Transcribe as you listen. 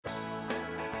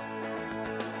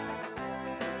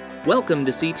Welcome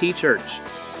to CT Church.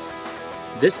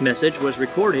 This message was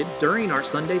recorded during our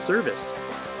Sunday service.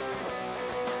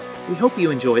 We hope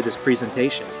you enjoy this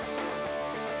presentation.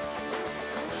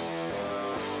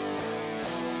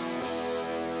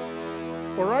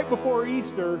 Well, right before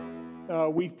Easter,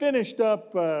 we finished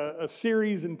up a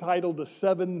series entitled The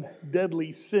 7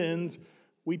 Deadly Sins.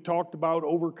 We talked about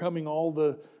overcoming all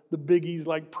the biggies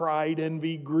like pride,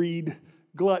 envy, greed,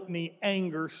 gluttony,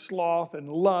 anger, sloth,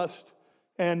 and lust.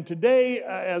 And today,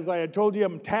 as I had told you,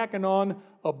 I'm tacking on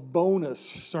a bonus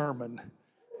sermon.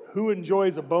 Who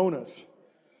enjoys a bonus?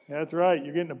 That's right,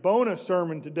 you're getting a bonus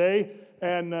sermon today.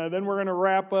 And then we're going to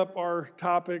wrap up our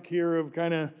topic here of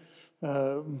kind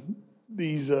of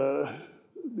these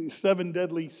 7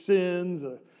 deadly sins,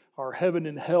 our heaven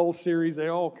and hell series. They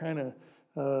all kind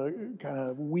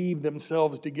of weave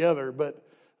themselves together. But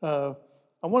I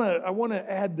want to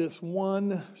add this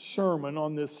one sermon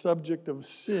on this subject of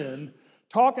sin,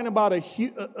 talking about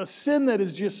a sin that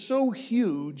is just so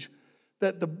huge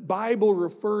that the Bible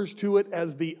refers to it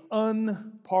as the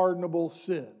unpardonable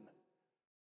sin.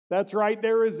 That's right,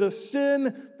 there is a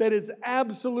sin that is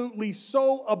absolutely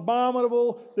so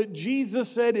abominable that Jesus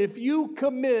said, if you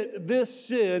commit this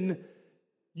sin,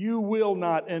 you will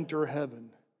not enter heaven.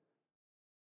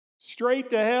 Straight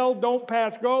to hell, don't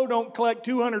pass go, don't collect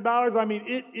 $200. I mean,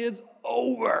 it is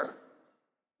over.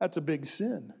 That's a big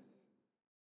sin.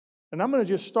 And I'm going to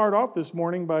just start off this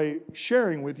morning by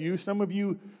sharing with you. Some of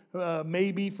you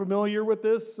may be familiar with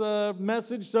this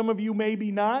message. Some of you may be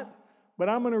not. But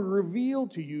I'm going to reveal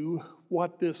to you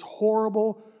what this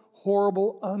horrible,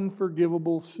 horrible,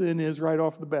 unforgivable sin is right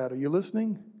off the bat. Are you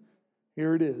listening?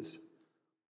 Here it is.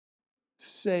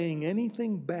 Saying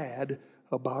anything bad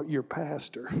about your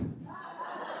pastor.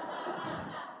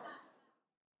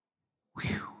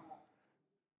 Whew.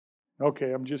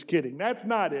 Okay, I'm just kidding. That's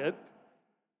not it.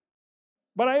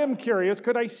 But I am curious,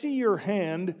 could I see your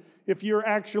hand if you're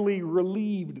actually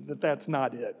relieved that that's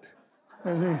not it?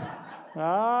 Okay,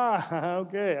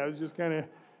 I was just kind of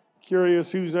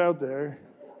curious who's out there.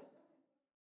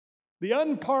 The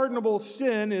unpardonable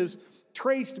sin is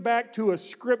traced back to a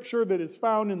scripture that is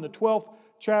found in the 12th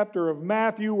chapter of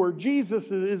Matthew, where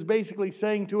Jesus is basically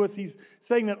saying to us, he's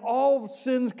saying that all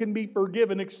sins can be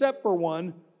forgiven except for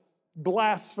one,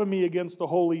 blasphemy against the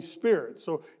Holy Spirit.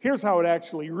 So here's how it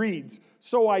actually reads.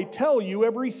 So I tell you,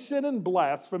 every sin and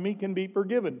blasphemy can be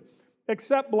forgiven,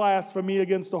 except blasphemy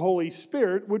against the Holy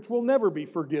Spirit, which will never be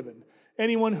forgiven.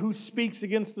 Anyone who speaks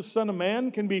against the Son of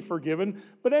Man can be forgiven,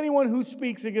 but anyone who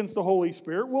speaks against the Holy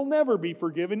Spirit will never be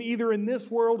forgiven, either in this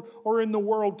world or in the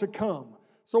world to come.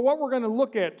 So what we're going to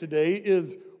look at today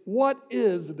is, what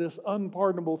is this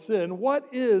unpardonable sin?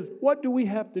 What do we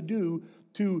have to do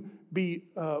to be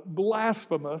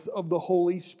blasphemous of the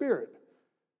Holy Spirit?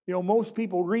 You know, most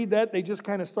people read that, they just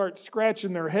kind of start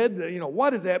scratching their head.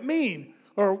 What does that mean?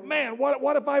 Or, man,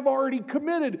 what if I've already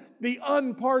committed the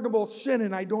unpardonable sin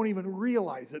and I don't even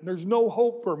realize it? And there's no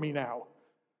hope for me now.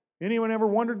 Anyone ever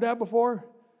wondered that before?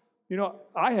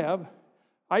 I have.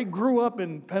 I grew up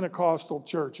in Pentecostal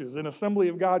churches, in Assembly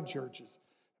of God churches.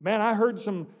 Man, I heard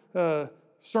some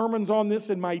sermons on this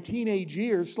in my teenage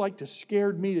years, like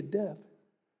scared me to death.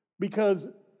 Because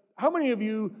how many of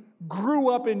you grew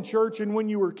up in church and when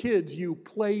you were kids, you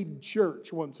played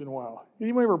church once in a while?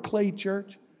 Anyone ever play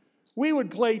church? We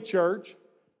would play church,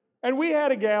 and we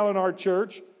had a gal in our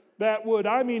church that would,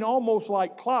 almost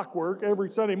like clockwork every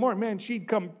Sunday morning. Man, she'd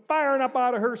come firing up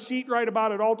out of her seat right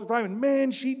about at altar time, and man,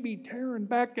 she'd be tearing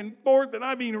back and forth, and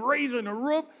raising the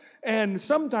roof. And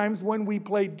sometimes when we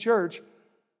played church,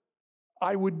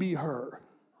 I would be her.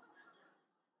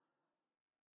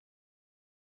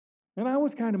 And I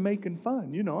was kind of making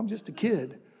fun, I'm just a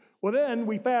kid. Well, then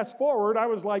we fast forward, I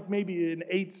was like maybe in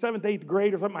 7th, 8th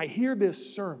grade or something. I hear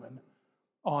this sermon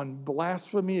on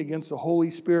blasphemy against the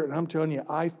Holy Spirit, and I'm telling you,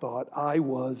 I thought I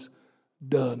was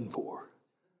done for.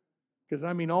 Because,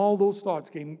 all those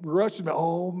thoughts came rushing back.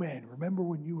 Oh, man, remember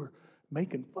when you were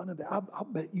making fun of that? I'll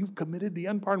bet you've committed the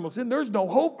unpardonable sin. There's no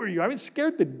hope for you. It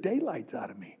scared the daylights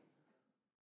out of me.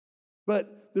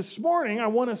 But this morning, I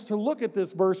want us to look at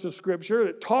this verse of Scripture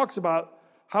that talks about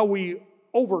how we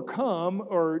overcome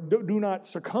or do not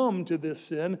succumb to this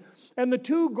sin. And the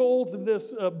two goals of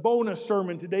this bonus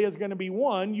sermon today is going to be,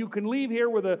 one, you can leave here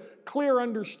with a clear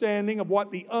understanding of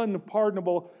what the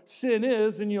unpardonable sin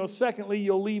is, and secondly,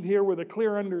 you'll leave here with a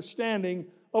clear understanding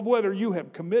of whether you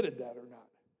have committed that or not.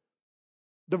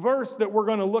 The verse that we're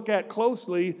going to look at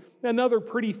closely, another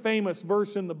pretty famous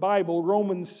verse in the Bible,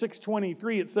 Romans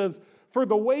 6:23, it says, "For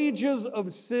the wages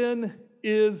of sin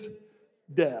is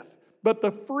death, but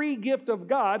the free gift of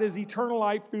God is eternal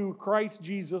life through Christ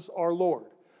Jesus our Lord."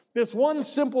 This one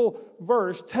simple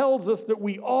verse tells us that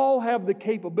we all have the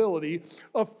capability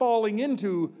of falling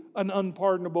into an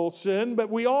unpardonable sin, but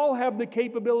we all have the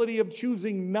capability of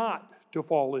choosing not to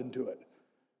fall into it.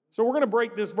 So we're going to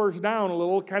break this verse down a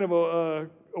little, kind of a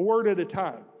word at a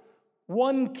time.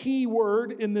 One key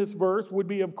word in this verse would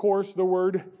be, of course, the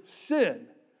word sin.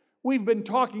 We've been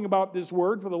talking about this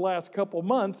word for the last couple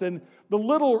months, and the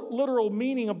literal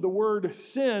meaning of the word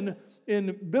sin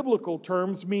in biblical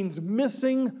terms means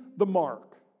missing the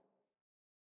mark.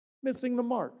 Missing the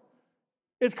mark.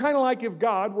 It's kind of like if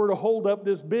God were to hold up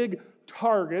this big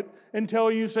target and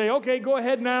tell you, say, okay, go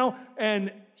ahead now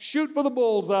and shoot for the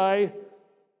bullseye.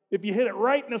 If you hit it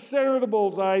right in the center of the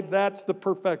bullseye, that's the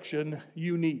perfection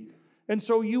you need. And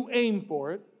so you aim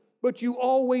for it. But you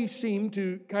always seem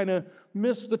to kind of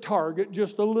miss the target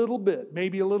just a little bit.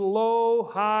 Maybe a little low,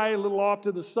 high, a little off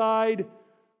to the side.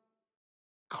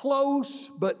 Close,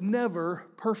 but never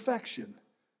perfection.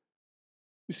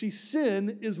 You see,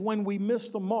 sin is when we miss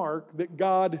the mark that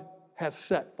God has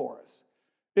set for us.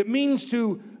 It means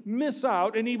to miss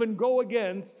out and even go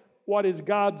against what is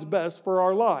God's best for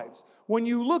our lives. When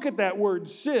you look at that word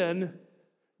sin,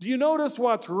 do you notice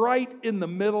what's right in the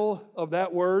middle of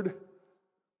that word?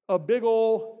 A big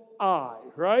old I,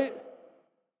 right?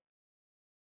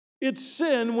 It's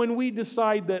sin when we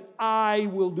decide that I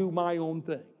will do my own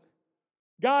thing.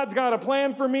 God's got a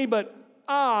plan for me, but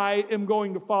I am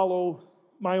going to follow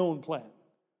my own plan.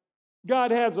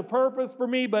 God has a purpose for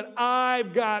me, but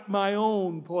I've got my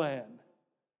own plan.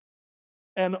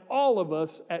 And all of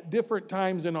us at different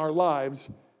times in our lives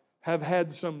have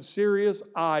had some serious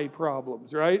I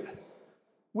problems, right?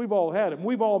 We've all had them.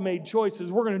 We've all made choices.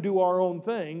 We're going to do our own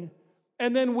thing.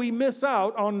 And then we miss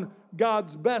out on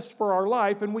God's best for our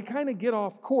life, and we kind of get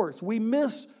off course. We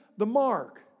miss the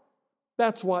mark.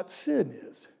 That's what sin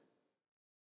is.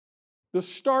 The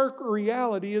stark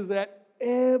reality is that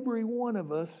every one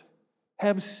of us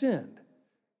have sinned.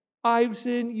 I've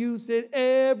sinned, you sinned,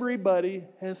 everybody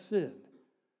has sinned.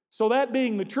 So that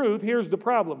being the truth, here's the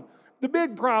problem. The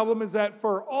big problem is that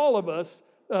for all of us,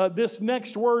 this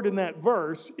next word in that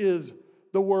verse is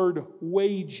the word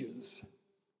wages.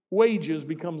 Wages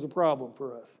becomes a problem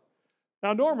for us.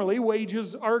 Now, normally,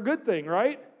 wages are a good thing,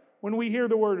 right? When we hear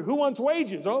the word, who wants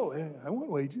wages? Oh, yeah, I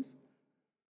want wages.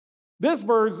 This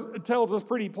verse tells us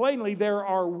pretty plainly there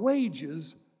are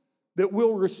wages that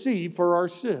we'll receive for our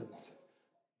sins.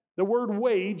 The word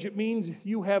wage, it means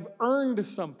you have earned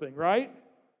something, right?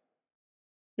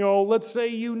 You know, let's say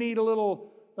you need a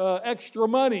little extra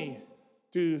money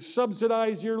to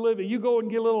subsidize your living. You go and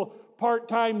get a little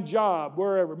part-time job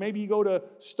wherever. Maybe you go to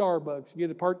Starbucks,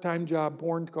 get a part-time job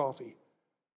pouring coffee.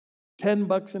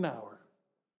 $10 an hour.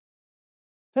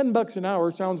 $10 an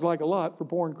hour sounds like a lot for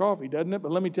pouring coffee, doesn't it?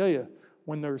 But let me tell you,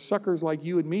 when there's suckers like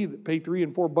you and me that pay $3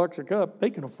 and $4 a cup, they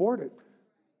can afford it.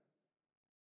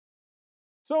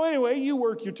 So anyway, you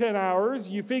work your 10 hours,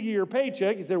 you figure your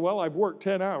paycheck, you say, well, I've worked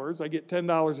 10 hours, I get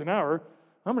 $10 an hour,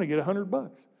 I'm going to get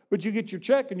 $100. But you get your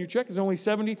check, and your check is only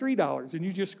 $73, and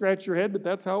you just scratch your head, but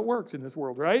that's how it works in this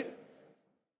world, right?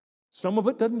 Some of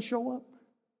it doesn't show up.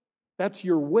 That's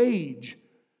your wage.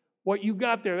 What you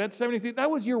got there, that $73, that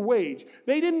was your wage.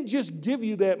 They didn't just give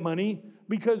you that money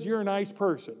because you're a nice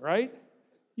person, right?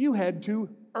 You had to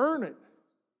earn it.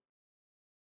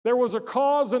 There was a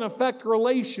cause and effect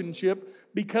relationship.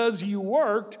 Because you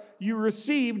worked, you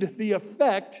received the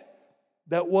effect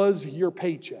that was your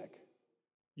paycheck,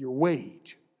 your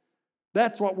wage.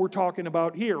 That's what we're talking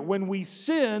about here. When we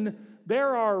sin,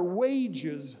 there are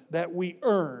wages that we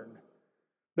earn.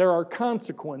 There are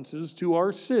consequences to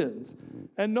our sins.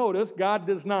 And notice, God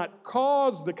does not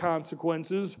cause the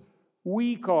consequences,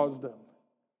 we cause them.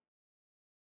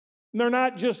 And they're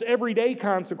not just everyday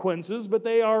consequences, but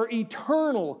they are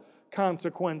eternal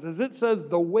consequences. It says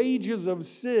the wages of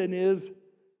sin is,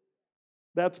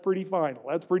 that's pretty final.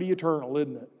 That's pretty eternal,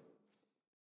 isn't it?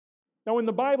 Now, when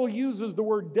the Bible uses the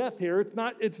word death here,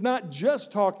 it's not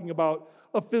just talking about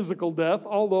a physical death,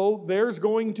 although there's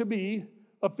going to be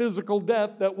a physical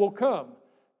death that will come.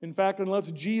 In fact,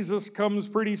 unless Jesus comes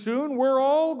pretty soon, we're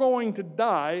all going to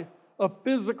die a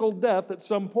physical death at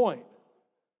some point.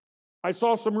 I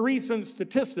saw some recent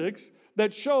statistics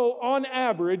that show, on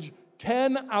average,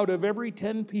 10 out of every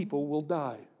 10 people will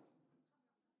die.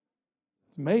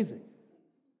 It's amazing.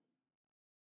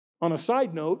 On a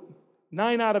side note,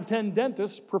 9 out of 10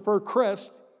 dentists prefer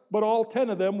Crest, but all 10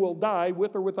 of them will die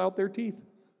with or without their teeth.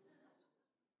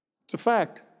 It's a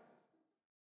fact.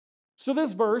 So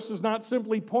this verse is not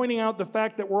simply pointing out the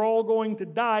fact that we're all going to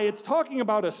die. It's talking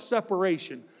about a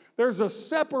separation. There's a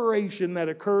separation that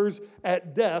occurs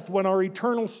at death when our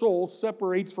eternal soul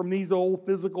separates from these old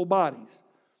physical bodies.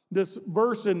 This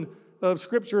verse of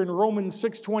Scripture in Romans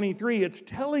 6:23, it's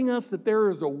telling us that there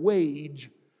is a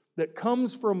wage that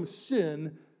comes from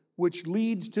sin which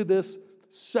leads to this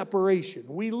separation.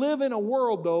 We live in a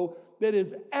world, though, that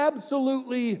is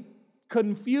absolutely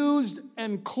confused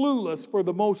and clueless for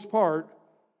the most part,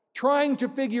 trying to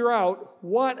figure out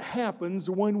what happens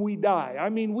when we die. I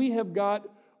mean, we have got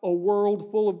a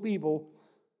world full of people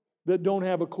that don't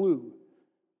have a clue.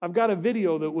 I've got a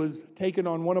video that was taken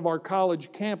on one of our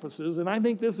college campuses, and I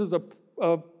think this is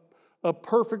a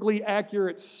perfectly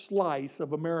accurate slice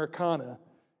of Americana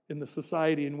in the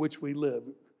society in which we live.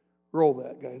 Roll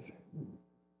that, guys.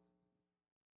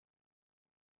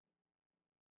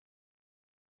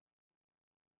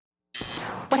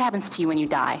 What happens to you when you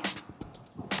die?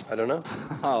 I don't know.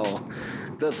 Oh,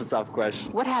 that's a tough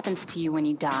question. What happens to you when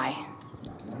you die?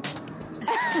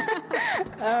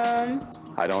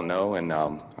 I don't know, and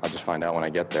I'll just find out when I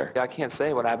get there. I can't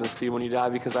say what happens to you when you die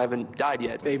because I haven't died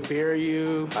yet. They bury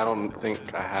you. I don't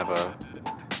think I have a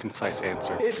concise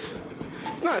answer. It's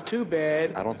not too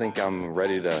bad. I don't think I'm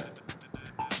ready to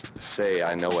say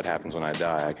I know what happens when I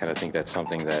die. I kind of think that's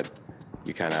something that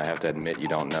you kind of have to admit you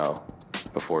don't know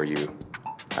before you,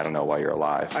 I don't know, while you're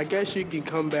alive. I guess you can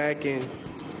come back and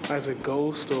as a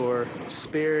ghost or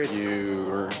spirit.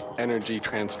 Your energy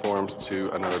transforms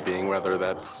to another being, whether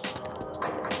that's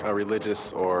a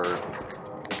religious or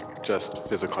just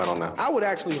physical, I don't know. I would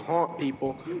actually haunt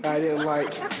people I didn't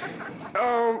like.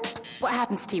 What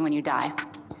happens to you when you die?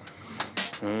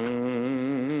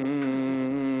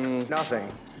 Nothing.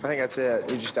 I think that's it.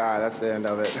 You just die. That's the end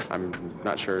of it. I'm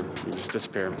not sure. You just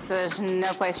disappear. So there's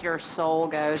no place your soul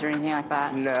goes or anything like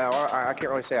that? No, I can't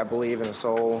really say I believe in a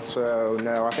soul. So,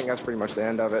 no, I think that's pretty much the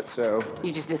end of it. So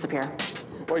You just disappear?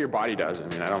 Well, your body does. I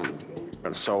mean, I don't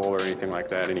have a soul or anything like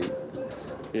that. Any,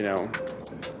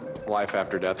 life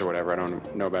after death or whatever. I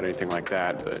don't know about anything like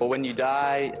that. But Well, when you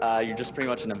die, you're just pretty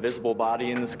much an invisible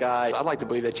body in the sky. I'd like to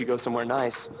believe that you go somewhere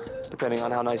nice, depending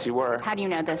on how nice you were. How do you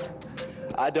know this?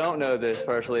 I don't know this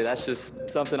personally. That's just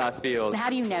something I feel. How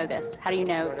do you know this? How do you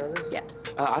know? Yes.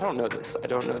 I don't know this. I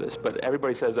don't know this. But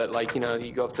everybody says that,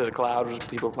 you go up to the clouds,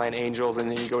 people playing angels,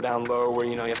 and then you go down low where,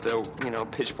 you have to,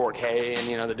 pitchfork hay,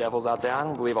 and, the devil's out there. I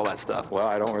don't believe all that stuff. Well,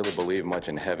 I don't really believe much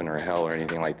in heaven or hell or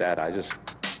anything like that.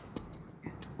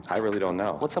 I really don't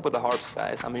know. What's up with the harps,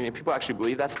 guys? I mean, people actually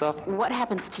believe that stuff? What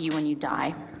happens to you when you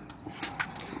die?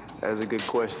 That's a good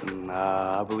question.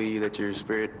 I believe that your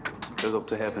spirit goes up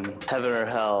to heaven. Heaven or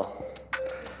hell?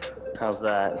 How's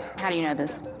that? How do you know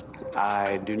this?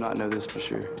 I do not know this for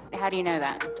sure. How do you know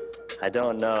that? I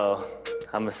don't know.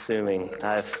 I'm assuming.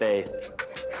 I have faith.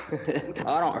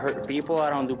 I don't hurt people. I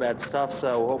don't do bad stuff,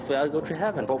 so hopefully I'll go to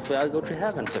heaven.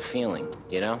 It's a feeling,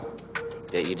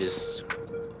 that you just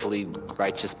believe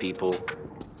righteous people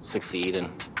succeed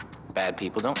and bad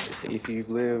people don't succeed. If you've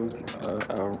lived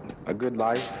a good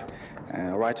life,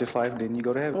 a righteous life, then you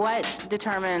go to heaven. What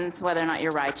determines whether or not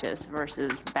you're righteous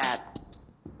versus bad?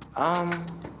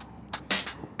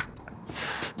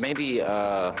 Maybe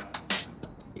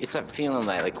it's that feeling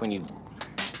like when you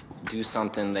do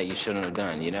something that you shouldn't have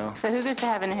done, So who goes to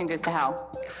heaven and who goes to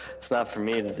hell? It's not for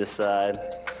me to decide.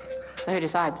 So who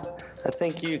decides? I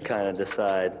think you kind of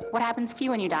decide. What happens to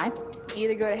you when you die? You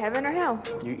either go to heaven or hell.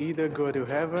 You either go to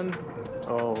heaven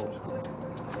or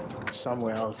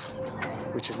somewhere else,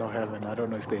 which is not heaven. I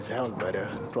don't know if there's hell, but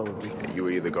probably. You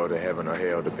either go to heaven or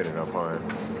hell, depending upon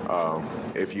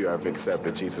if you have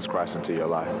accepted Jesus Christ into your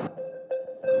life.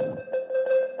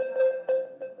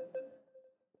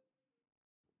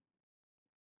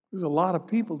 There's a lot of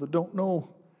people that don't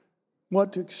know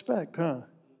what to expect, huh?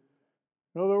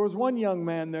 Well, there was one young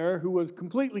man there who was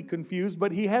completely confused,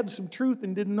 but he had some truth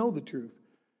and didn't know the truth.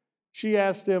 She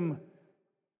asked him,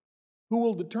 who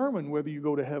will determine whether you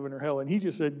go to heaven or hell? And he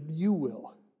just said, you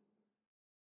will.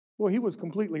 Well, he was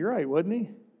completely right, wasn't he?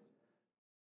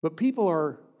 But people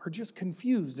are just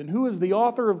confused. And who is the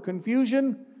author of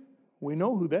confusion? We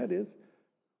know who that is.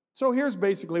 So here's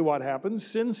basically what happens.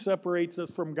 Sin separates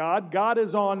us from God. God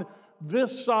is on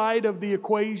this side of the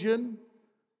equation.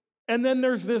 And then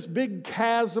there's this big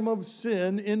chasm of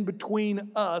sin in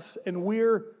between us, and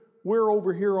we're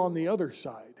over here on the other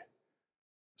side.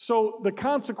 So the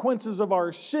consequences of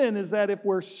our sin is that if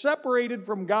we're separated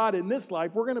from God in this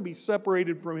life, we're going to be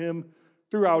separated from Him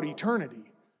throughout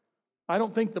eternity. I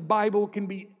don't think the Bible can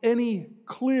be any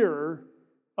clearer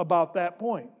about that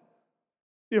point.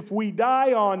 If we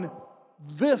die on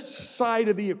this side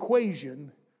of the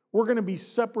equation, we're going to be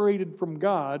separated from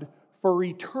God for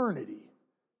eternity.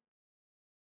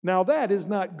 Now that is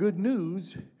not good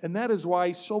news, and that is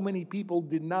why so many people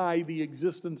deny the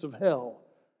existence of hell,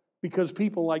 because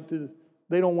people like to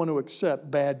They don't want to accept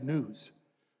bad news.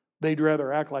 They'd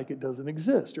rather act like it doesn't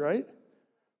exist, right?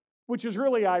 Which is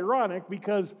really ironic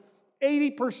because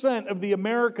 80% of the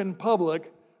American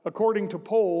public, according to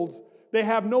polls, they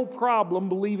have no problem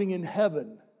believing in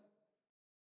heaven.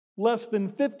 Less than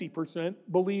 50%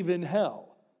 believe in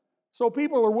hell. So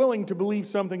people are willing to believe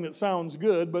something that sounds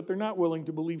good, but they're not willing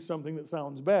to believe something that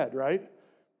sounds bad, right?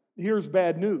 Here's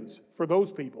bad news for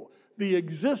those people. The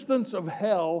existence of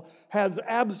hell has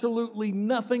absolutely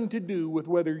nothing to do with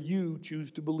whether you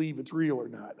choose to believe it's real or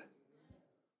not.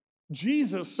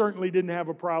 Jesus certainly didn't have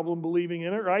a problem believing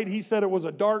in it, right? He said it was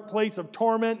a dark place of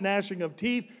torment, gnashing of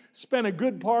teeth, spent a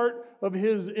good part of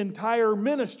his entire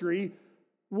ministry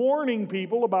warning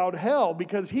people about hell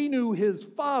because he knew his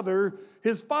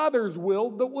Father's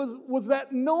will that was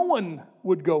that no one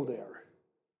would go there.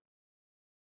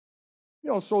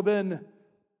 So then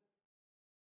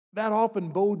that often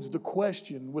bodes the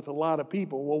question with a lot of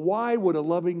people, well, why would a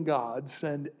loving God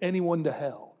send anyone to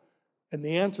hell? And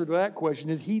the answer to that question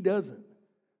is he doesn't.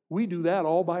 We do that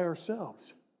all by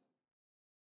ourselves.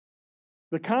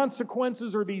 The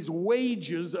consequences are these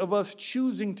wages of us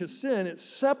choosing to sin. It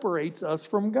separates us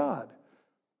from God.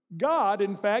 God,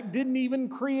 in fact, didn't even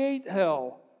create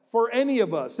hell for any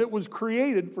of us. It was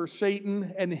created for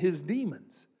Satan and his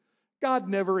demons. God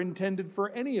never intended for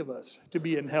any of us to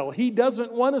be in hell. He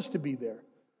doesn't want us to be there.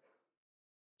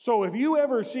 So if you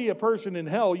ever see a person in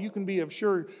hell, you can be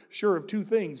sure of two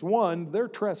things. One, they're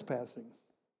trespassing.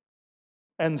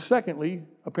 And secondly,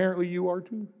 apparently you are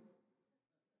too.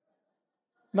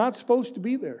 Not supposed to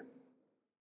be there.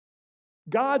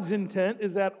 God's intent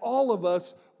is that all of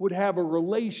us would have a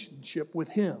relationship with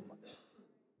him.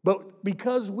 But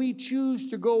because we choose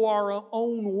to go our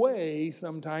own way,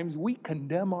 sometimes we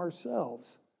condemn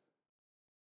ourselves.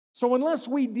 So unless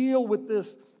we deal with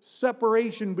this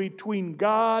separation between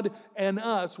God and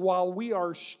us while we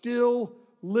are still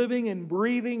living and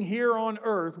breathing here on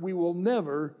earth, we will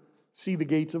never see the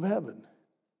gates of heaven.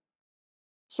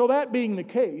 So that being the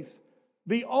case,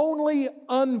 the only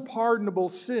unpardonable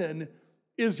sin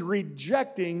is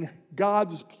rejecting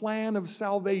God's plan of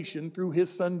salvation through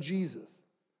his Son Jesus.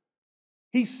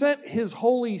 He sent his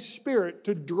Holy Spirit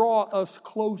to draw us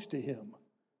close to him.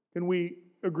 Can we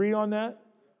agree on that?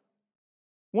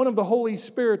 One of the Holy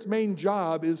Spirit's main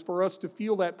job is for us to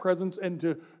feel that presence and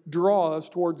to draw us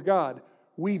towards God.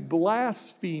 We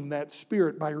blaspheme that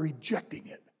Spirit by rejecting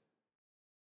it,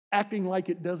 acting like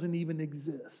it doesn't even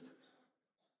exist.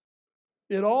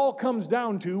 It all comes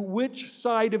down to which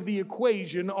side of the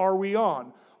equation are we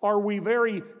on? Are we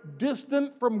very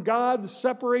distant from God,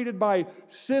 separated by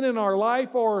sin in our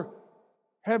life, or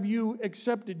have you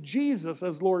accepted Jesus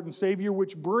as Lord and Savior,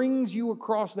 which brings you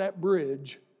across that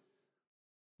bridge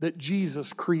that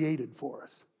Jesus created for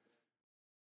us?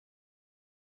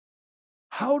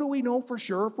 How do we know for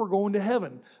sure if we're going to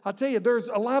heaven? I'll tell you, there's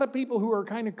a lot of people who are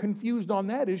kind of confused on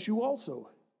that issue also.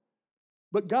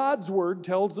 But God's word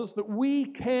tells us that we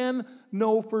can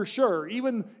know for sure.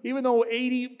 Even though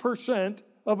 80%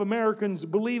 of Americans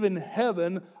believe in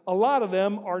heaven, a lot of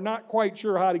them are not quite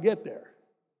sure how to get there.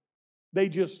 They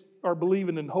just are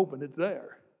believing and hoping it's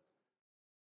there.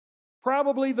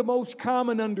 Probably the most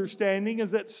common understanding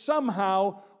is that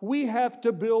somehow we have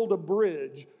to build a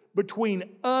bridge between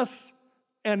us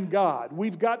and God.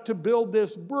 We've got to build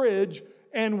this bridge,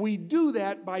 and we do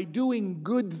that by doing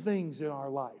good things in our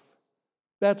life.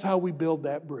 That's how we build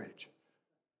that bridge.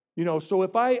 So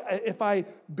if I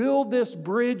build this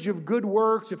bridge of good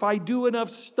works, if I do enough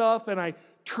stuff and I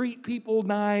treat people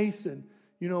nice and,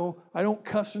 I don't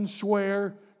cuss and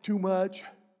swear too much,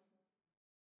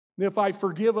 if I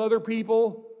forgive other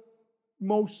people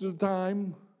most of the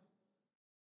time,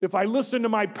 if I listen to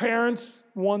my parents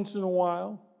once in a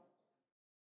while.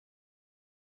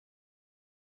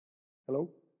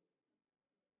 Hello?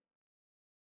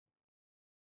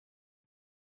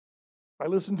 I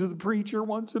listen to the preacher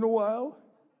once in a while.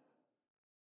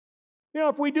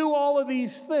 If we do all of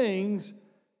these things,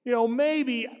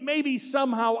 maybe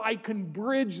somehow I can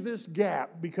bridge this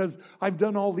gap because I've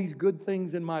done all these good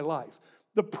things in my life.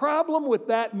 The problem with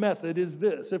that method is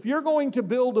this: if you're going to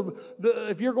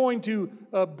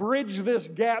bridge this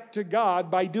gap to God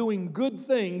by doing good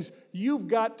things, you've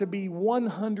got to be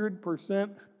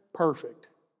 100% perfect.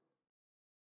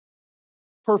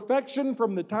 Perfection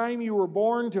from the time you were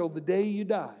born till the day you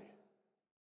die.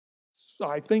 So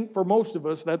I think for most of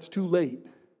us, that's too late.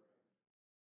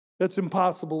 That's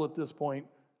impossible at this point.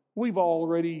 We've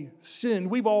already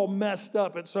sinned. We've all messed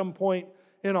up at some point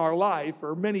in our life,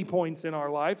 or many points in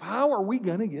our life. How are we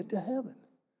going to get to heaven?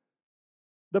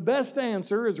 The best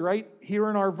answer is right here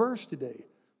in our verse today.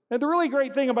 And the really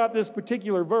great thing about this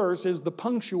particular verse is the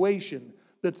punctuation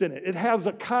that's in it. It has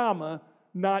a comma,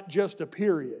 not just a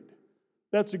period.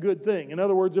 That's a good thing. In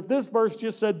other words, if this verse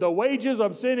just said, the wages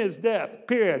of sin is death,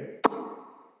 period,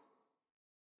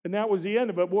 and that was the end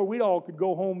of it, boy, we all could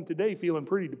go home today feeling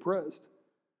pretty depressed.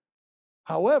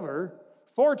 However,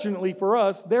 fortunately for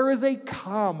us, there is a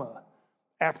comma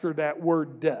after that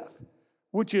word death,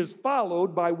 which is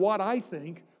followed by what I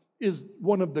think is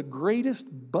one of the greatest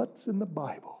buts in the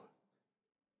Bible.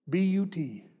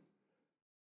 B-U-T.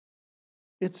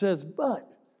 It says but,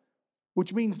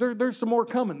 which means there's some more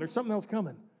coming. There's something else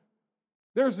coming.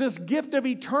 There's this gift of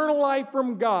eternal life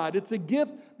from God. It's a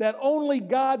gift that only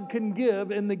God can give,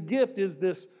 and the gift is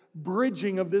this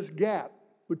bridging of this gap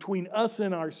between us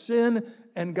and our sin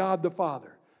and God the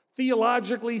Father.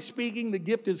 Theologically speaking, the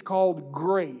gift is called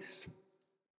grace.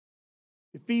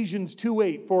 Ephesians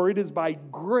 2:8, for it is by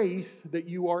grace that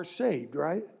you are saved,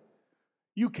 right?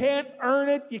 You can't earn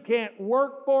it. You can't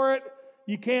work for it.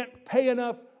 You can't pay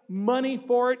enough money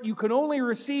for it. You can only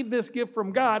receive this gift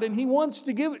from God, and He wants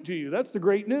to give it to you. That's the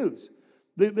great news.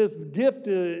 This gift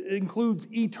includes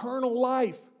eternal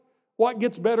life. What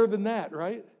gets better than that,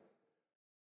 right?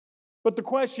 But the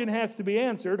question has to be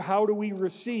answered, how do we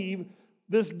receive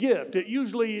this gift?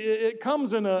 It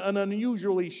comes in an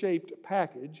unusually shaped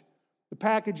package. The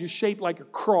package is shaped like a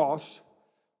cross,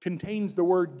 contains the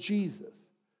word Jesus.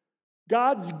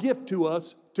 God's gift to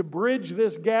us to bridge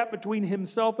this gap between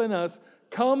Himself and us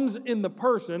comes in the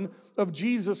person of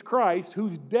Jesus Christ,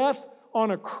 whose death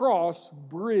on a cross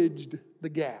bridged the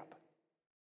gap.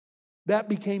 That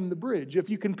became the bridge. If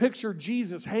you can picture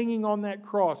Jesus hanging on that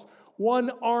cross,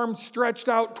 one arm stretched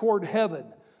out toward heaven,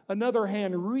 another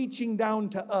hand reaching down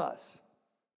to us,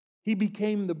 He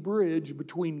became the bridge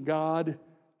between God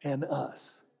and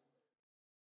us.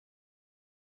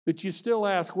 But you still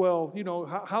ask, well,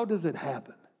 how does it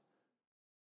happen?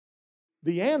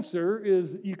 The answer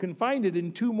is you can find it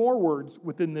in two more words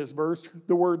within this verse,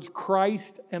 the words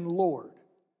Christ and Lord.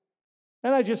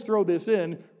 And I just throw this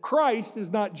in. Christ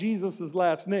is not Jesus'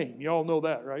 last name. You all know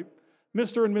that, right?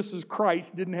 Mr. and Mrs.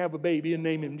 Christ didn't have a baby and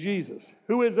name him Jesus.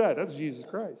 Who is that? That's Jesus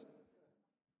Christ.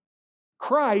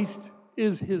 Christ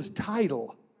is His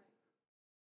title.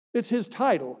 It's His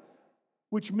title,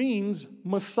 which means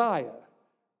Messiah.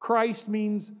 Christ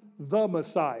means the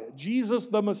Messiah. Jesus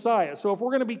the Messiah. So if we're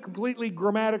going to be completely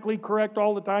grammatically correct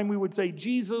all the time, we would say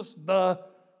Jesus the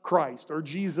Christ or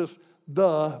Jesus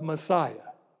the Messiah,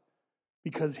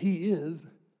 because He is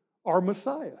our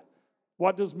Messiah.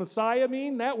 What does Messiah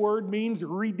mean? That word means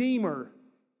redeemer.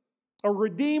 A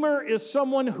redeemer is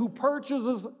someone who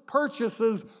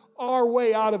purchases our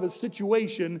way out of a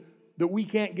situation that we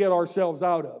can't get ourselves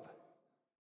out of.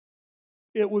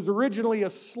 It was originally a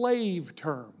slave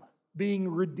term, being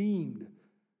redeemed.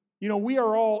 We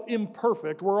are all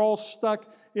imperfect. We're all stuck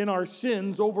in our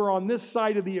sins over on this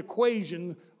side of the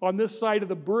equation, on this side of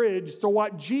the bridge. So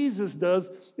what Jesus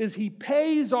does is He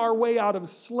pays our way out of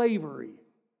slavery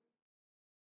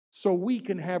so we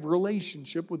can have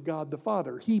relationship with God the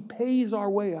Father. He pays our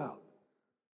way out.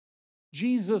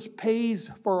 Jesus pays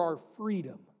for our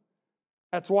freedom.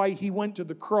 That's why He went to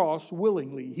the cross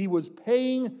willingly. He was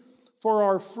paying for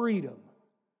our freedom.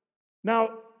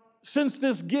 Now, since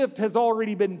this gift has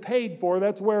already been paid for,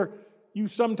 that's where you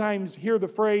sometimes hear the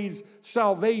phrase,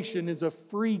 salvation is a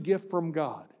free gift from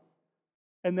God.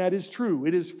 And that is true.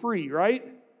 It is free,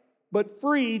 right? But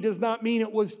free does not mean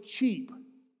it was cheap.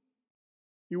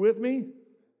 You with me?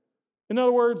 In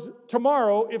other words,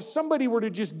 tomorrow, if somebody were to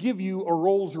just give you a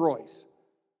Rolls Royce,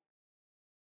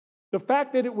 the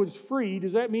fact that it was free,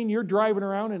 does that mean you're driving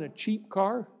around in a cheap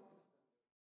car?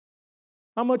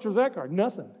 How much was that car?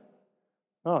 Nothing.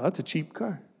 Oh, that's a cheap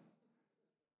car.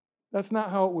 That's not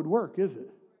how it would work, is it?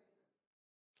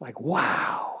 It's like,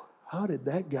 wow, how did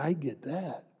that guy get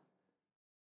that?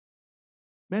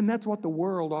 Man, that's what the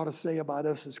world ought to say about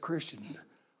us as Christians.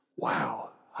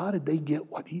 Wow, how did they get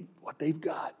what they've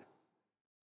got?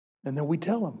 And then we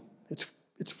tell them,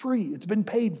 it's free, it's been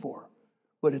paid for,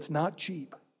 but it's not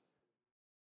cheap.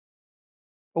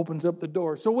 Opens up the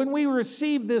door. So when we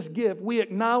receive this gift, we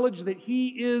acknowledge that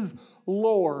He is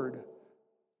Lord.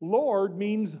 Lord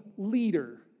means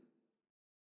leader.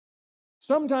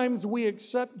 Sometimes we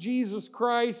accept Jesus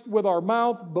Christ with our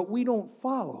mouth, but we don't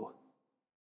follow.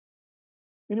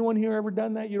 Anyone here ever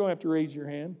done that? You don't have to raise your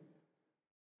hand.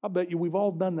 I bet you we've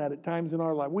all done that at times in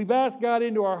our life. We've asked God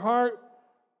into our heart.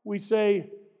 We say,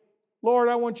 Lord,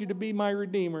 I want you to be my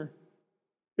Redeemer.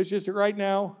 It's just that right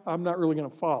now, I'm not really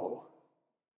going to follow.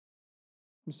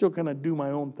 I'm still going to do my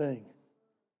own thing.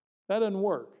 That doesn't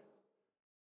work.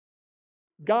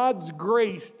 God's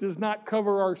grace does not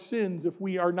cover our sins if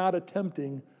we are not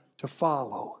attempting to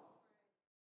follow.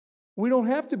 We don't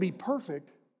have to be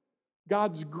perfect.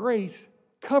 God's grace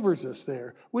covers us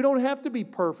there. We don't have to be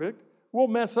perfect. We'll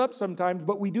mess up sometimes,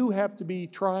 but we do have to be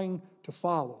trying to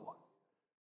follow.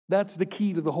 That's the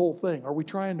key to the whole thing. Are we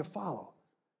trying to follow?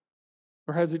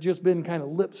 Or has it just been kind of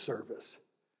lip service?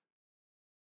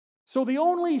 So the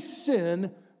only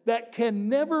sin that can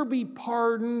never be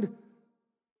pardoned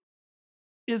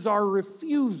is our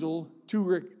refusal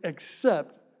to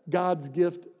accept God's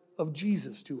gift of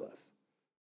Jesus to us.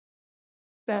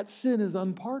 That sin is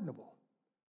unpardonable.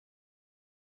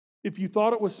 If you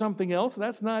thought it was something else,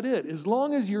 that's not it. As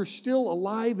long as you're still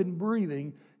alive and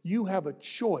breathing, you have a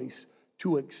choice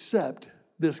to accept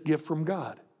this gift from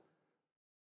God.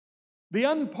 The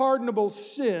unpardonable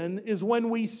sin is when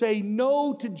we say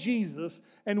no to Jesus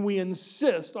and we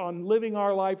insist on living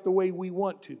our life the way we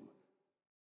want to.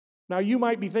 Now, you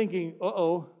might be thinking,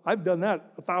 I've done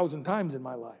that 1,000 times in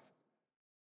my life.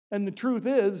 And the truth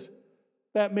is,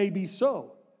 that may be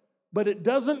so. But it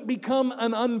doesn't become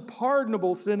an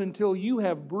unpardonable sin until you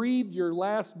have breathed your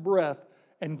last breath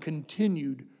and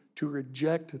continued to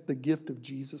reject the gift of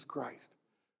Jesus Christ.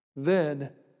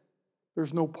 Then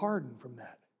there's no pardon from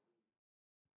that.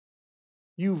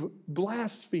 You've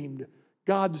blasphemed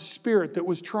God's Spirit that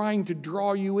was trying to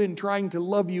draw you in, trying to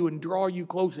love you and draw you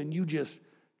close, and you just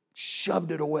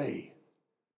shoved it away.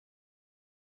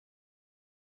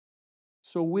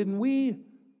 So when we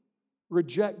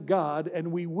reject God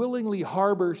and we willingly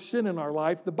harbor sin in our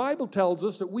life, the Bible tells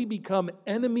us that we become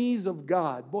enemies of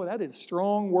God. Boy, that is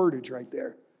strong wordage right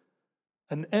there.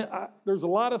 And there's a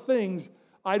lot of things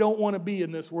I don't want to be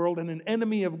in this world, and an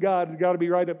enemy of God has got to be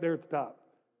right up there at the top.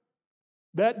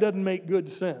 That doesn't make good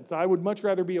sense. I would much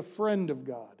rather be a friend of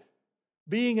God.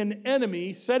 Being an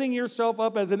enemy, setting yourself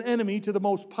up as an enemy to the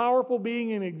most powerful being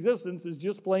in existence is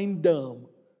just plain dumb.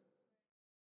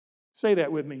 Say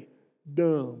that with me.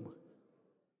 Dumb.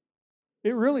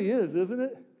 It really is, isn't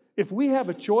it? If we have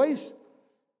a choice,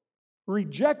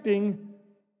 rejecting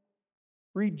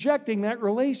that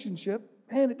relationship,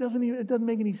 man, it doesn't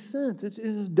make any sense. It's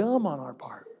just dumb on our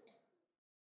part.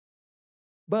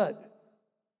 But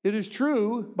it is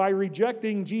true, by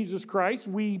rejecting Jesus Christ,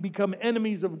 we become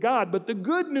enemies of God. But the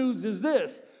good news is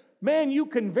this: man, you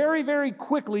can very, very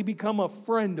quickly become a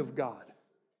friend of God.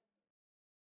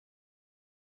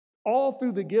 All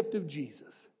through the gift of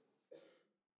Jesus.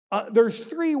 There's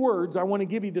 3 words I want to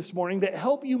give you this morning that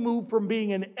help you move from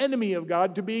being an enemy of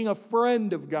God to being a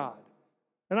friend of God.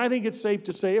 And I think it's safe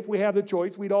to say, if we have the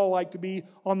choice, we'd all like to be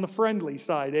on the friendly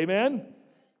side. Amen?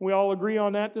 We all agree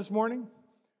on that this morning?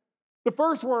 The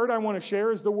first word I want to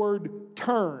share is the word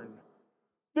turn.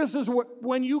 This is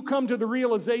when you come to the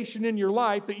realization in your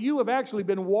life that you have actually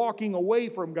been walking away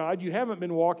from God. You haven't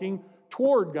been walking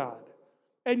toward God.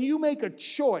 And you make a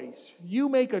choice. You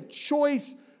make a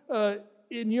choice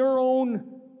in your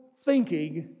own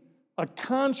thinking, a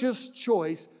conscious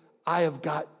choice. I have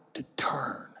got to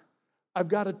turn. I've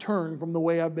got to turn from the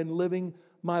way I've been living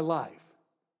my life.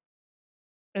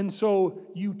 And so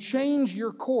you change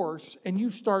your course and you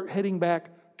start heading back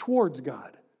towards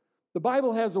God. The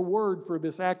Bible has a word for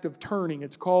this act of turning.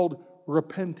 It's called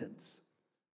repentance.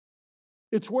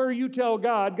 It's where you tell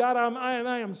God,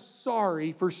 I am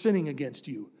sorry for sinning against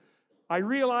you. I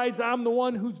realize I'm the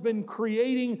one who's been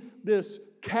creating this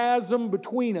chasm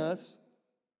between us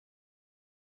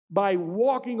by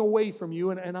walking away from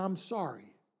you, and I'm sorry.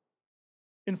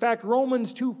 In fact,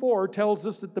 Romans 2:4 tells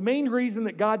us that the main reason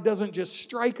that God doesn't just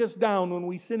strike us down when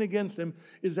we sin against Him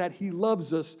is that He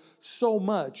loves us so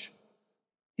much,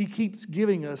 He keeps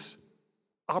giving us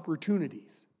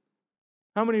opportunities.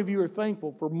 How many of you are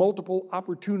thankful for multiple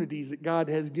opportunities that God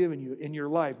has given you in your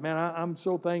life? Man, I'm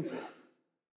so thankful.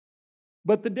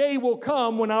 But the day will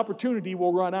come when opportunity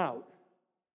will run out.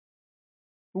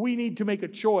 We need to make a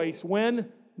choice.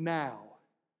 When? Now.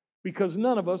 Because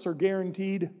none of us are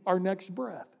guaranteed our next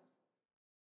breath.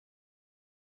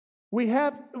 We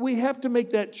have to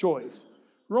make that choice.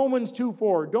 Romans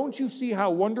 2:4, don't you see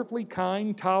how wonderfully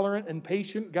kind, tolerant, and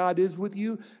patient God is with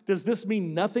you? Does this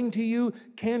mean nothing to you?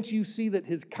 Can't you see that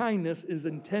His kindness is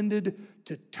intended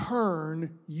to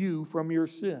turn you from your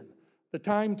sin? The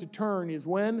time to turn is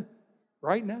when?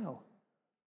 Right now.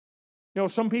 You know,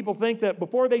 some people think that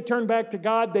before they turn back to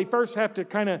God, they first have to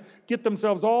kind of get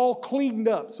themselves all cleaned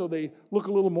up so they look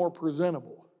a little more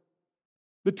presentable.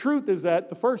 The truth is that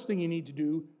the first thing you need to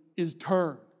do is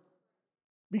turn.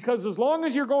 Because as long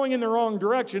as you're going in the wrong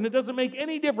direction, it doesn't make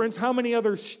any difference how many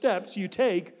other steps you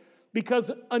take, because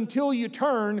until you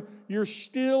turn, you're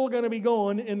still going to be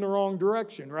going in the wrong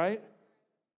direction, right?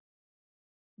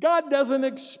 God doesn't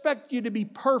expect you to be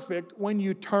perfect when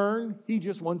you turn. He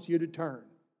just wants you to turn.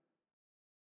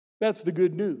 That's the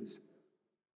good news.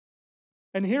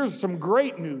 And here's some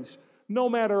great news. No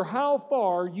matter how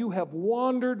far you have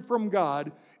wandered from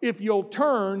God, if you'll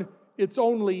turn, it's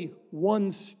only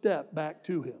one step back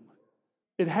to Him.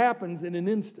 It happens in an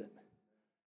instant.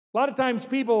 A lot of times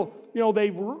people,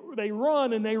 they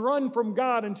run from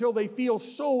God until they feel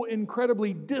so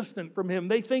incredibly distant from Him.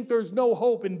 They think there's no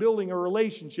hope in building a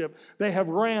relationship. They have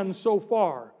ran so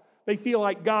far. They feel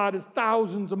like God is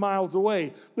thousands of miles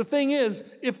away. The thing is,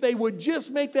 if they would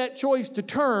just make that choice to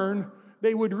turn,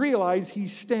 they would realize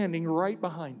He's standing right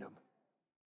behind them.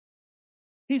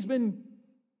 He's been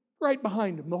right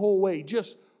behind them the whole way,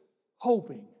 just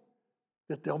hoping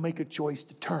that they'll make a choice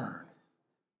to turn.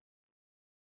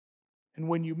 And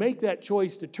when you make that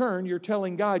choice to turn, you're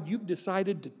telling God you've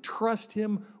decided to trust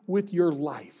Him with your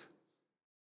life.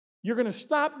 You're going to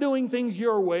stop doing things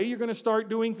your way. You're going to start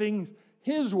doing things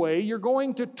His way. You're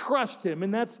going to trust Him.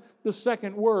 And that's the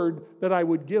second word that I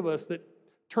would give us that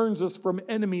turns us from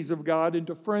enemies of God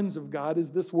into friends of God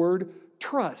is this word,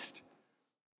 trust.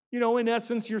 In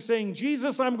essence, you're saying,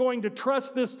 Jesus, I'm going to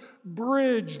trust this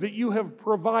bridge that you have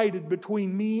provided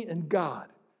between me and God.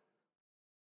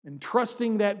 And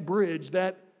trusting that bridge,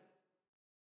 that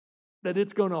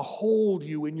it's going to hold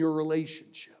you in your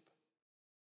relationship.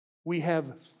 We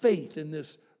have faith in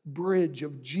this bridge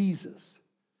of Jesus.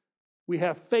 We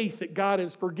have faith that God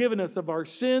has forgiven us of our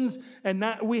sins, and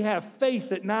we have faith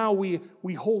that now we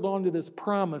hold on to this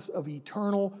promise of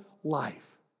eternal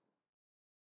life.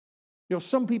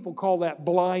 Some people call that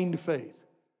blind faith.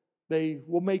 They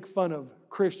will make fun of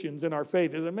Christians in our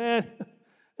faith. They say, man,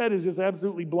 that is just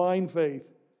absolutely blind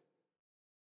faith.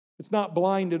 It's not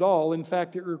blind at all. In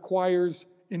fact, it requires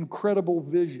incredible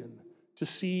vision to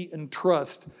see and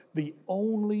trust the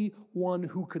only one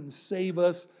who can save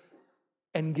us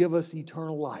and give us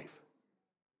eternal life.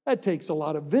 That takes a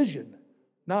lot of vision,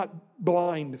 not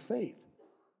blind faith.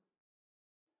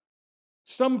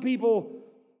 Some people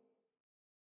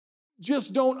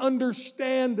just don't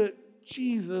understand that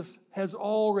Jesus has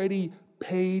already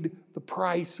paid the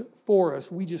price for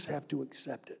us. We just have to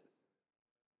accept it.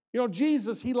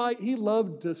 Jesus, he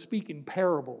loved to speak in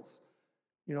parables.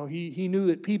 He knew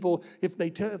that people, if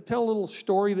they tell a little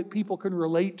story that people can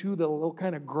relate to, they'll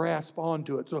kind of grasp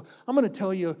onto it. So I'm going to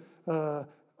tell you,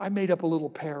 I made up a little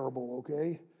parable,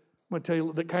 okay? I'm going to tell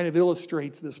you that kind of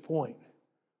illustrates this point.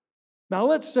 Now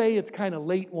let's say it's kind of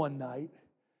late one night,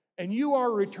 and you are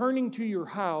returning to your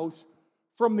house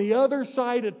from the other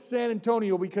side of San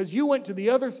Antonio because you went to the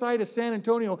other side of San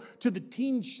Antonio to the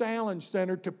Teen Challenge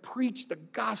Center to preach the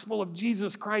gospel of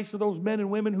Jesus Christ to those men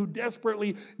and women who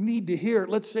desperately need to hear it.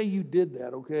 Let's say you did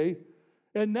that, okay?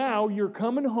 And now you're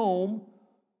coming home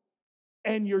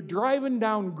and you're driving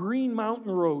down Green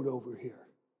Mountain Road over here.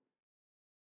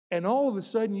 And all of a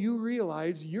sudden you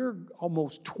realize you're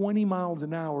almost 20 miles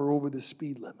an hour over the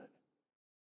speed limit.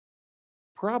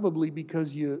 Probably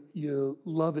because you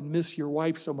love and miss your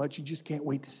wife so much, you just can't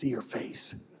wait to see her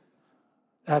face.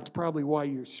 That's probably why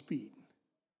you're speeding.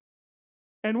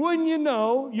 And wouldn't you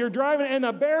know, you're driving, and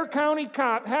a Bexar County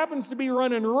cop happens to be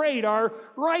running radar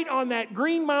right on that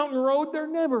Green Mountain Road. They're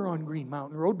never on Green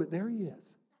Mountain Road, but there he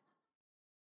is.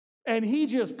 And he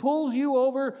just pulls you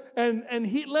over, and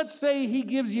let's say he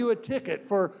gives you a ticket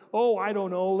for,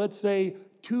 let's say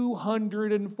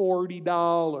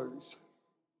 $240.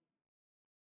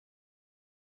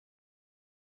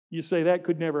 You say, that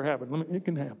could never happen. It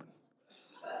can happen.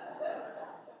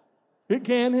 It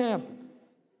can happen.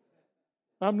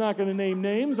 I'm not going to name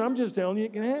names. I'm just telling you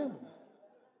it can happen.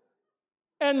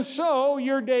 And so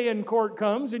your day in court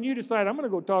comes, and you decide, I'm going to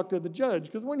go talk to the judge,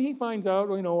 because when he finds out,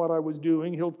 what I was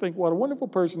doing, he'll think, what a wonderful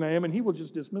person I am, and he will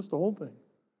just dismiss the whole thing.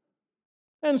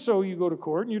 And so you go to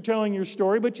court, and you're telling your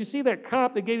story, but you see that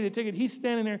cop that gave you the ticket, he's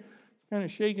standing there kind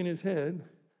of shaking his head,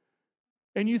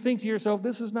 and you think to yourself,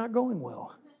 this is not going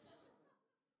well.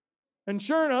 And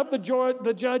sure enough, the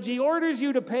judge, he orders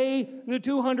you to pay the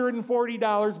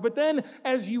 $240. But then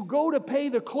as you go to pay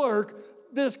the clerk,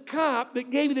 this cop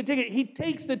that gave you the ticket, he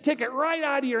takes the ticket right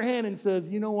out of your hand and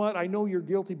says, you know what, I know you're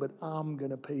guilty, but I'm going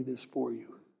to pay this for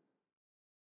you.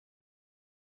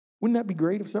 Wouldn't that be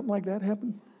great if something like that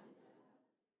happened?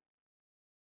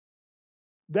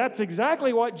 That's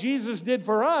exactly what Jesus did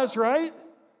for us, right?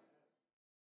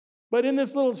 But in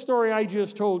this little story I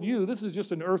just told you, this is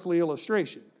just an earthly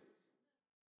illustration.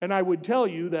 And I would tell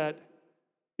you that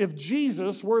if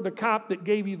Jesus were the cop that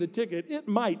gave you the ticket, it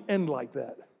might end like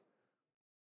that.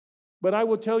 But I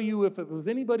will tell you, if it was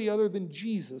anybody other than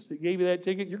Jesus that gave you that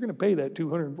ticket, you're going to pay that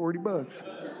 $240.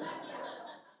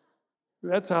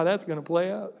 That's how that's going to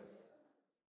play out.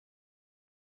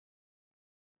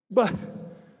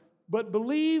 But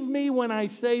believe me when I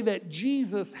say that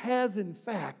Jesus has, in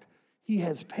fact, he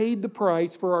has paid the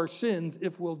price for our sins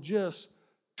if we'll just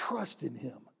trust in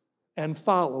him and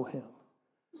follow him.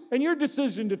 And your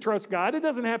decision to trust God, it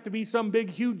doesn't have to be some big,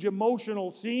 huge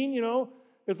emotional scene, you know.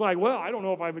 It's like, well, I don't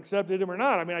know if I've accepted him or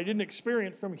not. I mean, I didn't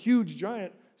experience some huge,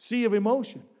 giant sea of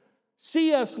emotion.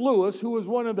 C.S. Lewis, who was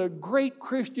one of the great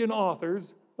Christian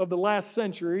authors of the last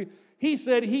century, he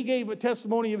said he gave a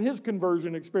testimony of his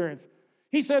conversion experience.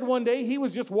 He said one day he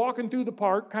was just walking through the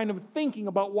park, kind of thinking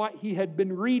about what he had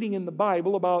been reading in the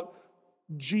Bible about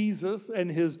Jesus and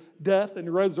his death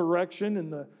and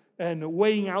resurrection and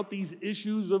weighing out these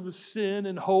issues of sin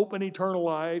and hope and eternal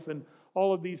life and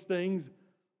all of these things.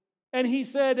 And he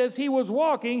said as he was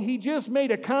walking, he just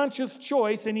made a conscious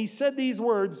choice and he said these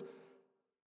words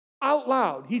out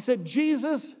loud. He said,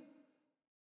 Jesus,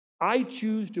 I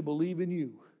choose to believe in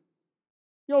you.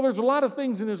 You know, there's a lot of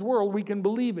things in this world we can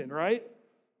believe in, right?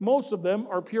 Most of them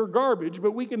are pure garbage,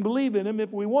 but we can believe in them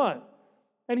if we want.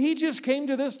 And he just came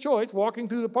to this choice walking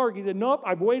through the park. He said, nope,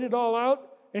 I've weighed it all out,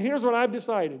 and here's what I've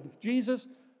decided. Jesus,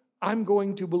 I'm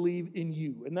going to believe in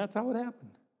you. And that's how it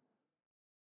happened.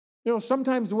 You know,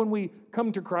 sometimes when we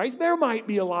come to Christ, there might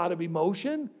be a lot of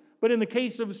emotion, but in the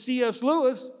case of C.S.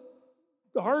 Lewis,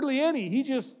 hardly any. He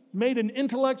just made an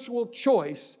intellectual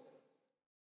choice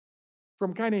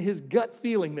from kind of his gut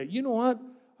feeling that, you know what,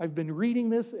 I've been reading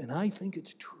this and I think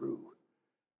it's true.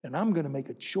 And I'm going to make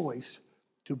a choice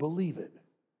to believe it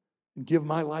and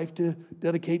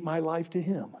dedicate my life to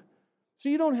him. So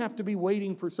you don't have to be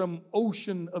waiting for some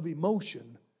ocean of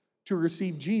emotion to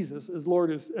receive Jesus as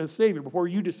Lord as Savior before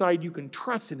you decide you can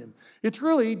trust in him. It's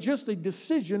really just a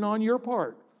decision on your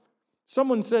part.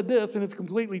 Someone said this, and it's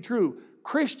completely true.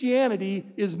 Christianity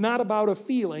is not about a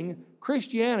feeling.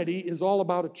 Christianity is all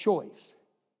about a choice.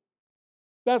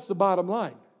 That's the bottom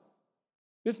line.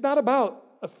 It's not about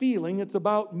a feeling. It's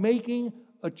about making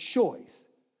a choice.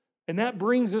 And that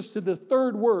brings us to the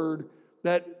third word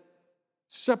that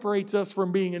separates us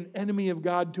from being an enemy of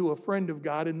God to a friend of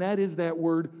God, and that is that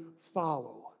word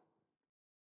follow.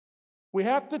 We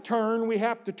have to turn, we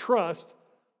have to trust,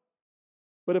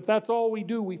 but if that's all we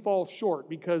do, we fall short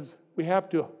because we have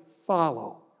to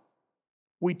follow.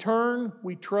 We turn,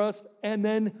 we trust, and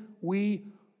then we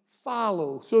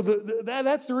follow. So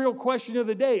that's the real question of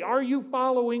the day. Are you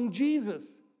following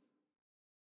Jesus?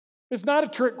 It's not a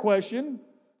trick question.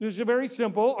 It's very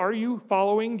simple. Are you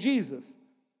following Jesus?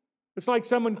 It's like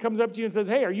someone comes up to you and says,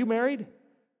 hey, are you married?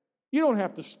 You don't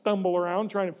have to stumble around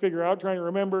trying to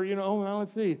remember, well,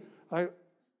 let's see. I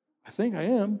think I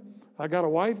am. I got a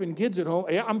wife and kids at home.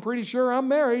 Yeah, I'm pretty sure I'm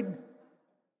married.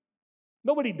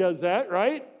 Nobody does that,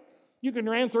 right? You can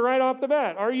answer right off the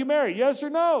bat. Are you married? Yes or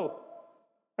no?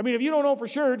 I mean, if you don't know for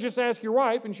sure, just ask your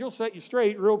wife and she'll set you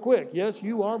straight real quick. Yes,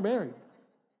 you are married.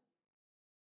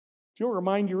 She'll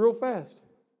remind you real fast.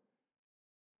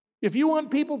 If you want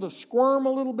people to squirm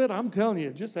a little bit, I'm telling you,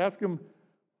 just ask them,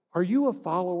 are you a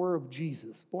follower of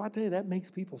Jesus? Boy, I tell you, that makes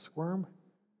people squirm.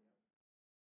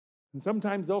 And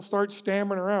sometimes they'll start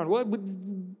stammering around. Well,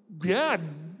 yeah,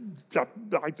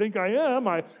 I think I am.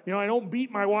 I don't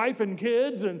beat my wife and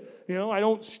kids, and I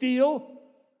don't steal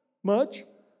much.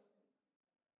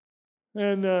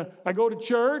 And I go to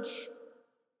church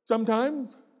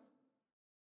sometimes.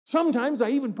 Sometimes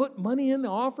I even put money in the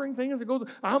offering thing as it goes.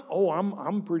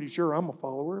 I'm pretty sure I'm a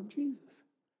follower of Jesus.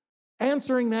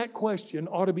 Answering that question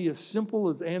ought to be as simple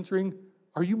as answering,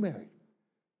 are you married?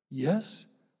 Yes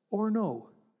or no?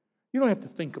 You don't have to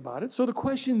think about it. So the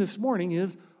question this morning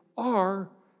is,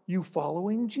 are you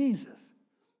following Jesus?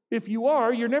 If you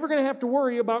are, you're never going to have to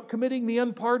worry about committing the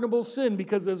unpardonable sin,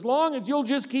 because as long as you'll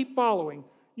just keep following,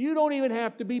 you don't even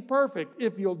have to be perfect.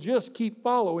 If you'll just keep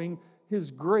following,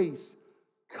 his grace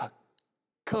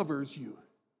covers you.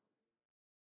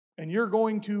 And you're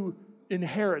going to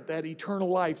inherit that eternal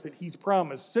life that he's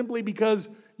promised simply because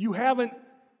you haven't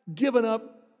given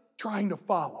up trying to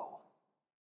follow.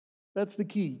 That's the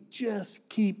key. Just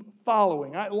keep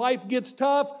following. Life gets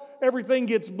tough. Everything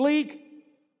gets bleak.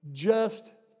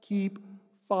 Just keep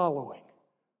following.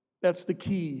 That's the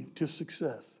key to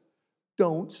success.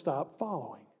 Don't stop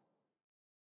following.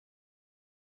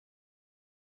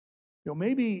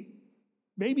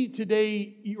 Maybe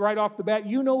today, right off the bat,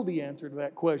 you know the answer to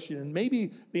that question. And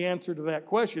maybe the answer to that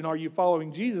question, are you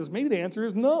following Jesus? Maybe the answer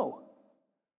is no.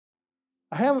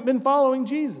 I haven't been following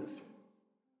Jesus.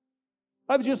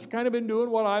 I've just kind of been doing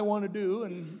what I want to do,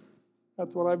 and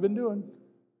that's what I've been doing.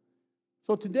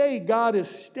 So today, God is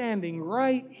standing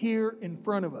right here in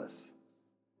front of us.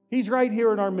 He's right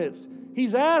here in our midst.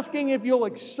 He's asking if you'll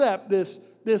accept this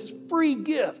free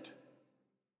gift.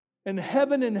 And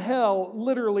heaven and hell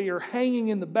literally are hanging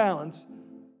in the balance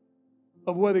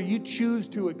of whether you choose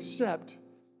to accept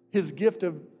His gift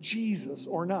of Jesus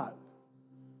or not.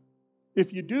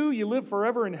 If you do, you live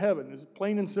forever in heaven. It's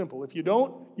plain and simple. If you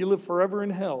don't, you live forever in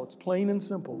hell. It's plain and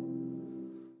simple.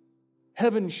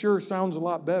 Heaven sure sounds a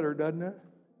lot better, doesn't it?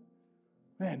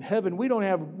 Man, heaven, we don't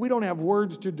have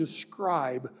words to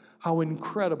describe how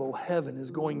incredible heaven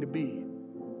is going to be.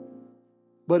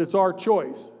 But it's our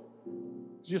choice.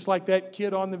 It's just like that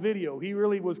kid on the video. He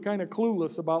really was kind of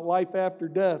clueless about life after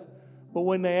death. But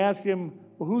when they asked him,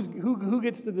 well, who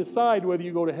gets to decide whether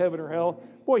you go to heaven or hell?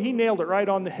 Boy, he nailed it right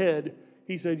on the head.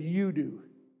 He said, you do.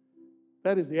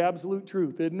 That is the absolute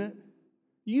truth, isn't it?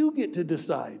 You get to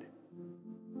decide.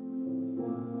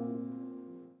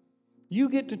 You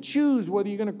get to choose whether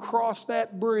you're going to cross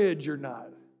that bridge or not.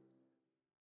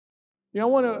 You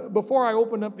know, before I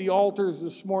open up the altars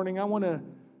this morning, I want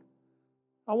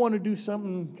to do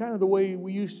something kind of the way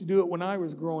we used to do it when I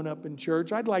was growing up in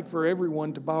church. I'd like for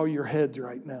everyone to bow your heads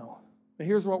right now. Now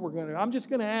here's what we're going to do. I'm just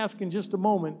going to ask in just a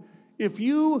moment, if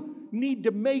you need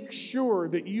to make sure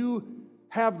that you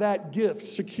have that gift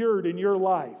secured in your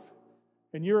life,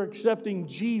 and you're accepting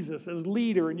Jesus as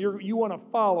leader, and you want to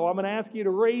follow, I'm going to ask you to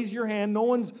raise your hand. No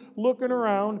one's looking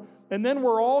around. And then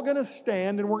we're all going to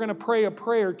stand, and we're going to pray a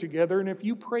prayer together. And if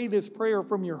you pray this prayer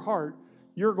from your heart,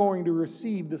 you're going to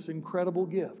receive this incredible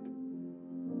gift.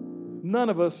 None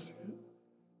of us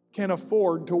can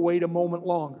afford to wait a moment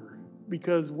longer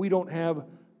because we don't have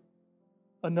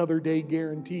another day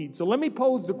guaranteed. So let me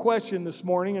pose the question this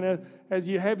morning, and as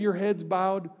you have your heads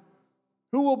bowed,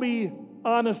 who will be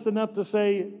honest enough to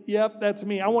say, yep, that's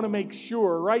me. I want to make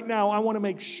sure, right now, I want to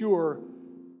make sure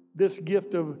this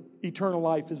gift of eternal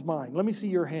life is mine. Let me see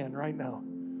your hand right now.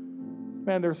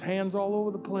 Man, there's hands all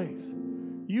over the place.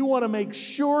 You want to make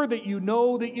sure that you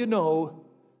know that you know.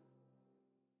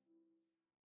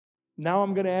 Now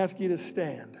I'm going to ask you to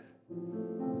stand.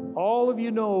 All of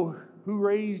you know who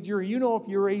raised if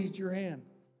you raised your hand.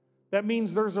 That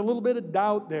means there's a little bit of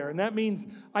doubt there. And that means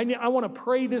I want to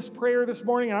pray this prayer this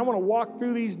morning, and I want to walk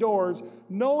through these doors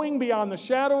knowing beyond the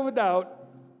shadow of a doubt,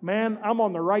 man, I'm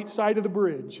on the right side of the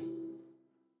bridge.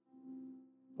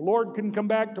 The Lord can come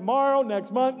back tomorrow,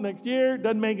 next month, next year.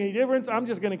 Doesn't make any difference. I'm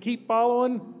just going to keep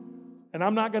following, and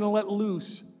I'm not going to let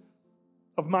loose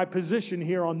of my position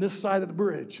here on this side of the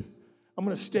bridge. I'm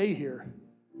going to stay here.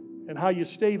 And how you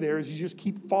stay there is you just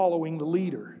keep following the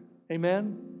leader.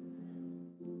 Amen?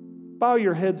 Bow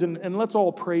your heads and let's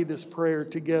all pray this prayer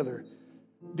together.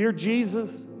 Dear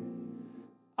Jesus,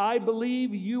 I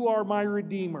believe you are my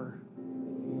Redeemer.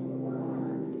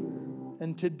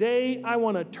 And today I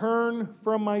want to turn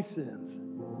from my sins.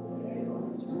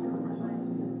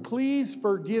 Please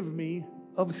forgive me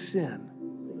of sin.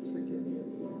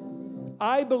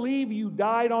 I believe you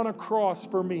died on a cross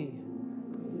for me.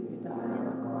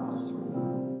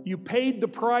 You paid the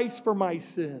price for my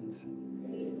sins.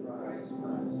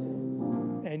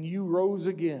 And you rose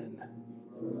again.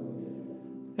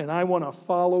 And I want to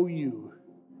follow you.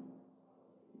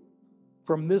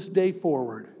 From this day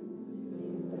forward,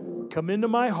 come into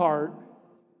my heart.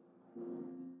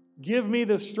 Give me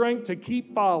the strength to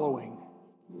keep following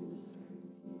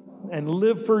and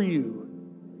live for you.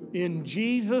 In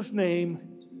Jesus' name,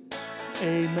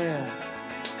 amen.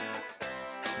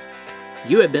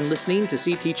 You have been listening to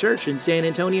CT Church in San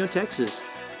Antonio, Texas.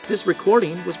 This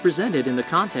recording was presented in the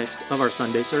context of our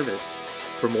Sunday service.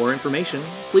 For more information,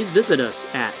 please visit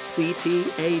us at ctagsa.com,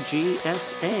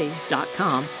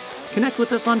 connect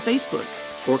with us on Facebook,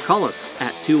 or call us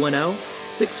at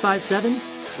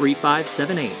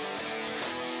 210-657-3578.